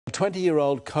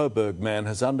20-year-old Coburg man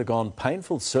has undergone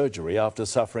painful surgery after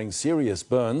suffering serious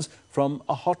burns from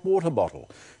a hot water bottle.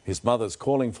 His mother's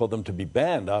calling for them to be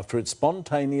banned after it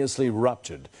spontaneously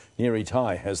ruptured. Neri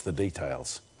Tai has the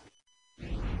details.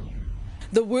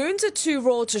 The wounds are too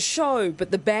raw to show,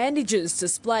 but the bandages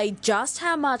display just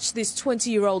how much this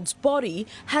 20-year-old's body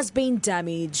has been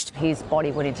damaged. His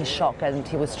body went into shock and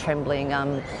he was trembling.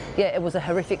 It was a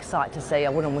horrific sight to see. I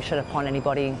wouldn't wish it upon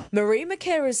anybody. Marie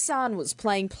McKera's son was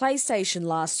playing PlayStation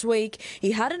last week.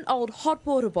 He had an old hot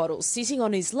water bottle sitting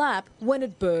on his lap when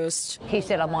it burst. He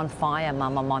said, "I'm on fire,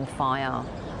 Mum, I'm on fire."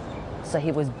 So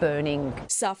he was burning.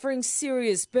 Suffering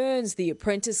serious burns, the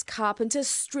apprentice carpenter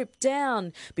stripped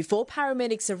down before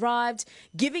paramedics arrived,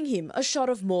 giving him a shot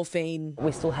of morphine.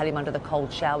 We still had him under the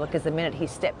cold shower because the minute he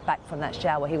stepped back from that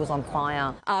shower, he was on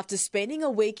fire. After spending a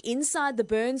week inside the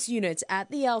burns unit at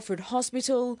the Alfred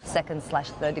Hospital,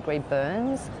 2nd/3rd degree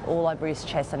burns all over his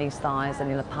chest and his thighs and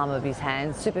in the palm of his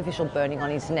hands, superficial burning on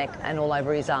his neck and all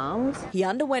over his arms. He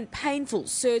underwent painful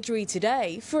surgery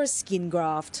today for a skin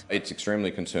graft. It's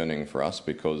extremely concerning for us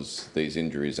because these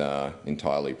injuries are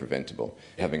entirely preventable.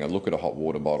 Having a look at a hot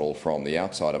water bottle from the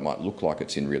outside, it might look like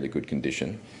it's in really good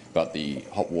condition, but the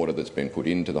hot water that's been put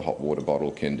into the hot water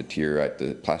bottle can deteriorate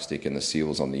the plastic and the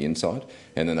seals on the inside,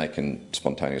 and then they can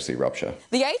spontaneously rupture.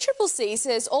 The ACCC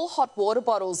says all hot water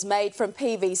bottles made from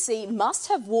PVC must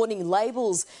have warning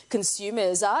labels.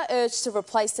 Consumers are urged to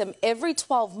replace them every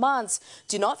 12 months.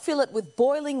 Do not fill it with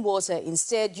boiling water.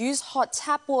 Instead, use hot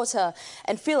tap water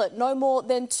and fill it no more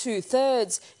than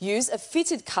 2/3. Use a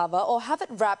fitted cover or have it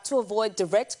wrapped to avoid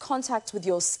direct contact with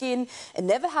your skin, and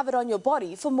never have it on your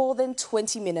body for more than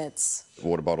 20 minutes.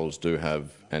 Water bottles do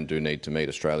have and do need to meet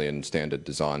Australian standard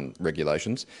design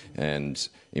regulations, and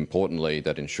importantly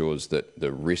that ensures that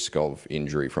the risk of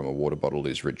injury from a water bottle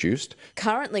is reduced.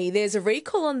 Currently there's a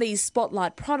recall on these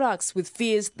Spotlight products with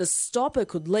fears the stopper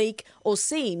could leak or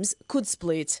seams could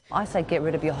split. I say get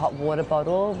rid of your hot water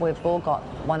bottle. We've all got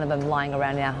one of them lying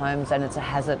around our homes and it's a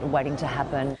hazard waiting to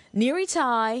happen. Neri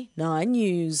Tai, 9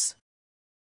 News.